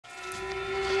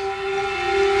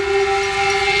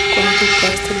Cuando tu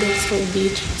puesta del sol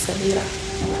bicho salirá,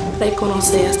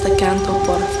 reconoce este canto,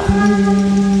 porfa.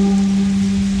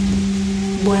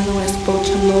 Bueno es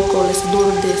pocha loco, es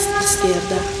duro de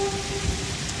izquierda.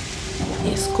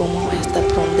 Es como esta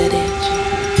por derecha.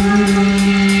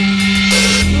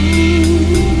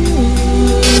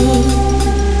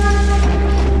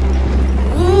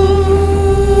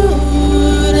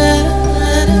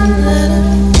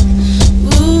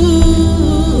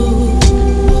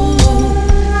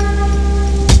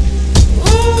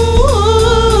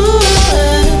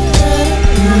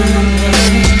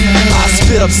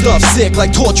 Up stuff sick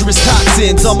like torturous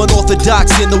toxins. I'm unorthodox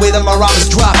in the way that my rhyme is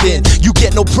dropping. You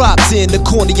get no props in the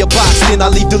corner you're boxed in. I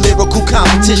leave the lyrical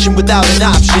competition without an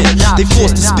option. They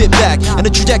forced to spit back, and the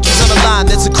trajectory's on the line.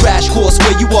 That's a crash course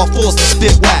where you are forced to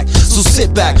spit whack. So sit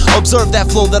back, observe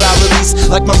that flow that I release.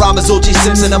 Like my rhyme is O.J.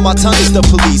 Simpson and my tongue is the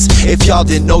police. If y'all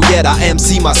didn't know yet, I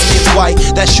MC, my skin's white.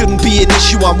 That shouldn't be an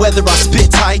issue on whether I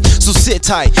spit tight. So sit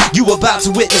tight, you about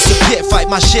to witness a pit fight.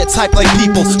 My shit's hype like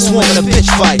people swarming a bitch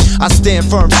fight. I stand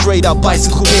firm, straight up,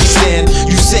 bicycle kickstand.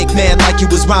 You sink, man, like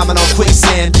you was rhyming on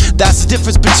quicksand. That's the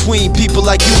difference between people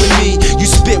like you and me. You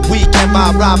spit weak and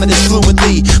my rhyming is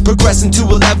fluently progressing to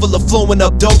a level of flowing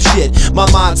up dope shit. My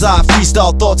mind's eye,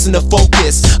 freestyle thoughts in the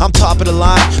focus. I'm top of the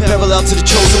line, parallel to the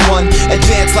chosen one.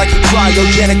 Advanced like a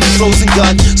cryogenically frozen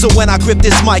gun. So when I grip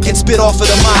this mic and spit off of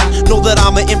the mind, know that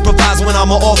I'ma improvise when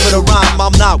I'ma offer the rhyme.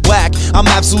 I'm not whack, I'm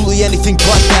absolutely anything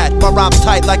but that. My rhyme's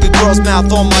tight like a girl's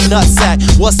mouth on my nutsack.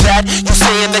 What's that? You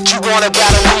saying that you want a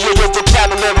battle when your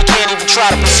vocabulary can't even try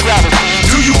to prescribe it.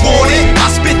 Do you want it? I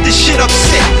spit this shit up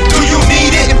sick. Do you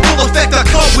need it? In full effect I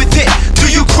come with it. Do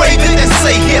you crave it? Then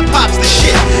say hip-hop's the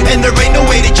shit. And there ain't no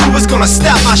way that you was gonna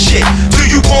stop my shit. Do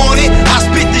you want it? I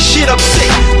spit this shit up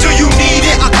sick. Do you need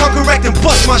it? I come correct and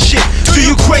bust my shit. Do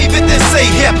you crave it? Then say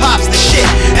hip-hop's the shit.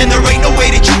 And there ain't no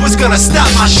way that you was gonna stop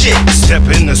my shit. Step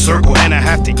in the circle and I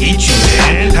have to eat you,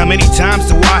 man. How many times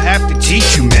do I have to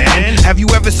teach you, man? Have you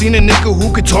ever seen a nigga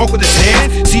who could talk with his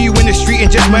hand? See you in the street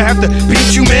and just might have to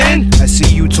beat you, man? I see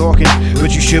you talking,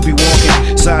 but you should be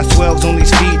walking. Size 12's on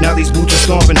these feet, now these boots are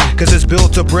stomping. Cause it's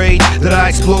built to braid that I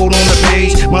explode on the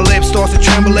page. My lips starts to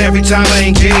tremble every time I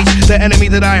engage the enemy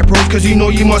that I approach, cause you know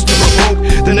you must have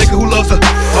provoked the nigga who loves to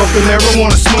off the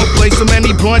marijuana smoke. Play so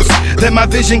many blunts that my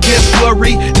vision gets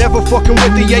blurry. Never fucking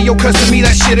with the yayo, cause to me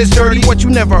that shit is dirty. What, you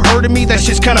never heard of me? That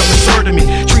shit's kind of absurd to me.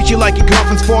 Treat you like your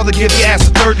girlfriend's father, give your ass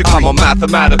a third degree. I'm a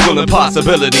mathematical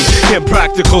impossibility.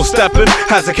 Impractical stepping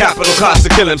has a capital cost to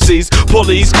kill MCs.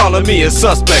 Police calling me a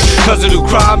suspect, cause of new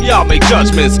crime, y'all make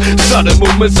judgments. Sudden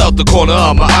movements out the corner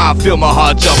of my eye. Feel my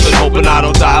heart jumping, hoping I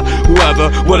don't die.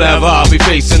 Whoever, whatever I'll be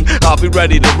facing, I'll be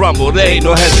ready to rumble, there ain't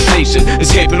no hesitation.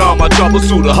 Escaping all my troubles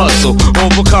through the hustle,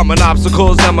 overcoming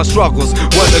obstacles and my struggles.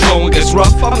 When the going gets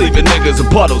rough, I'm leaving niggas in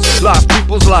puddles. Lost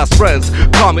peoples, lost friends,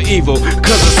 call me evil,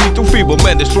 cause I see through feeble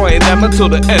men, destroying them until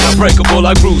the end. Unbreakable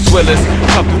like Bruce Willis.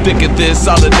 Come through thick of this,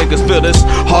 solid niggas feel this.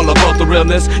 All about the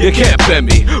realness, you can't bend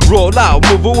me. Roll out,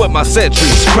 moving with my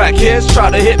sentries. Crackheads try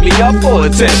to hit me up for a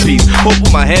 10-piece.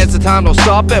 Open my hands, the time don't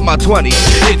stop at my 20s.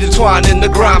 Intertwined in the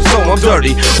grime, so I'm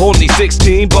dirty. Only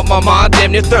 16, but my mind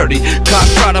damn near 30.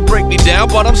 Cops try to break me down,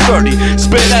 but I'm sturdy.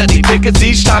 Spit at these tickets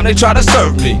each time they try to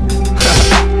serve me.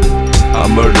 I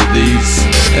murder these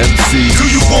MCs. Do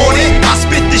you want it? I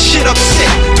spit this shit up sick.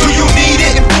 Do you need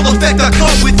it? In full effect I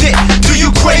come with it. Do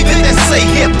you crave it? Then say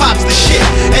hip-hop's the shit.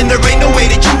 And there ain't no way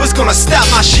that you was gonna stop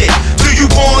my shit. Do you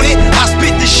want it? I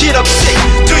spit this shit up sick.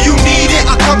 Do you need it?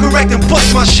 I come correct and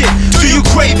bust my shit. Do you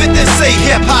crave it? Then say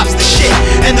hip-hop's the shit.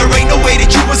 And there ain't no way that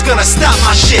you was gonna stop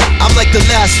my shit. I'm like the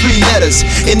last 3 letters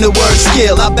in the word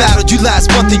skill. I battled you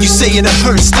last month and you saying it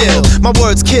hurts still. My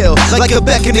words kill like a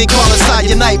beckoning call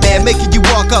inside your nightmare, making you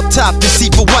walk up top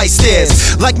deceitful white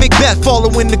stairs. Like Macbeth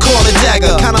following the call and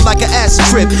dagger, kinda like an acid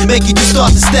trip, making you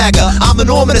start to stagger. I'm an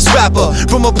ominous rapper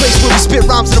from a place where we spit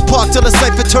rhymes in the park till the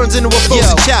cipher turns into a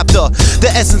frozen chapter. The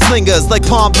essence lingers like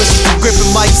palm blisters from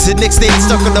gripping mics and nicks they ain't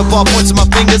stuck on the ball points of my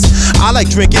fingers. I like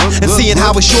drinking and seeing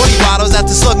how a shorty bottles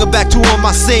after slugging back 2 of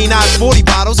my sane eyes 40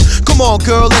 bottles. Come on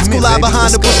girl, let's go lie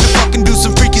behind the bush and fucking do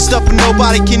some freaky stuff and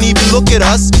nobody can even look at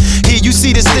us. Here you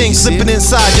see this thing slipping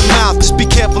inside your mouth, just be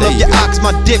careful of your ox,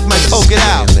 my dick might poke it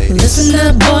out. Listen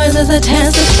up boys as I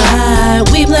testify,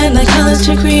 we blend the colors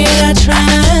to create our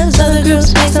tribes. Other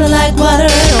groups mixing like water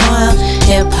and oil.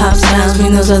 Hip-hop sounds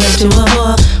bring those others to a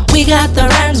boil. We got the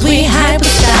rhymes, we hyper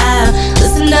style.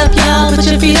 Listen up y'all, put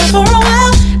your feet up for a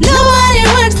while. Nobody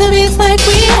works the beats like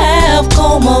we have.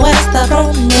 Como esta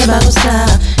ronda bajo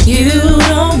style. You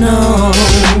don't know,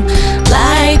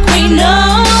 like we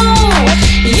know.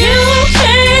 You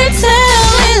can't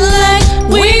tell it like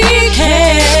we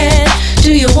can.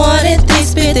 Do you want it? They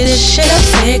spit it shit up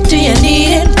sick? Do you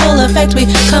need it in full effect? We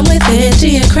come with it. Do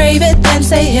you crave it? Then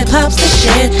say hip-hop's the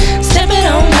shit. Step it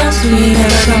on once, we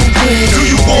never gon' quit. Do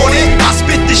you want it? I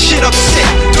spit this shit up sick.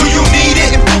 Do you need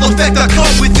it in full effect? I come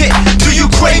with it. Do you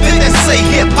crave it? Then say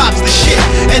hip-hop's the shit.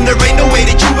 And there ain't no way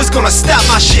that you was gonna stop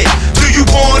my shit. Do you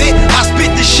want it? I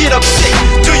spit this shit up sick.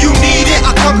 Do you need it?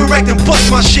 I come correct and bust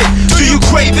my shit. Do you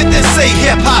crave it? Then say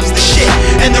hip-hop's the shit.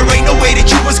 And there ain't no way that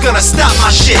you was gonna stop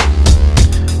my shit.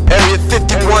 Area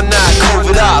 51-9,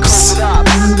 COVID Ops,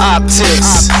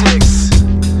 Optikz,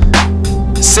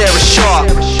 Sharpe,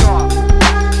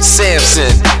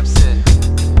 Sampson.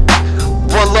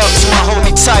 One love to my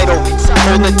homie Tytul,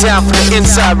 holding it down from the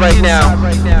inside right now.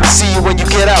 See you when you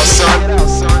get out, son.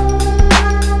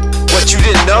 What you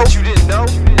didn't know?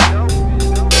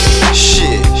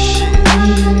 Shit.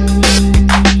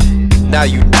 Now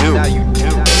you do.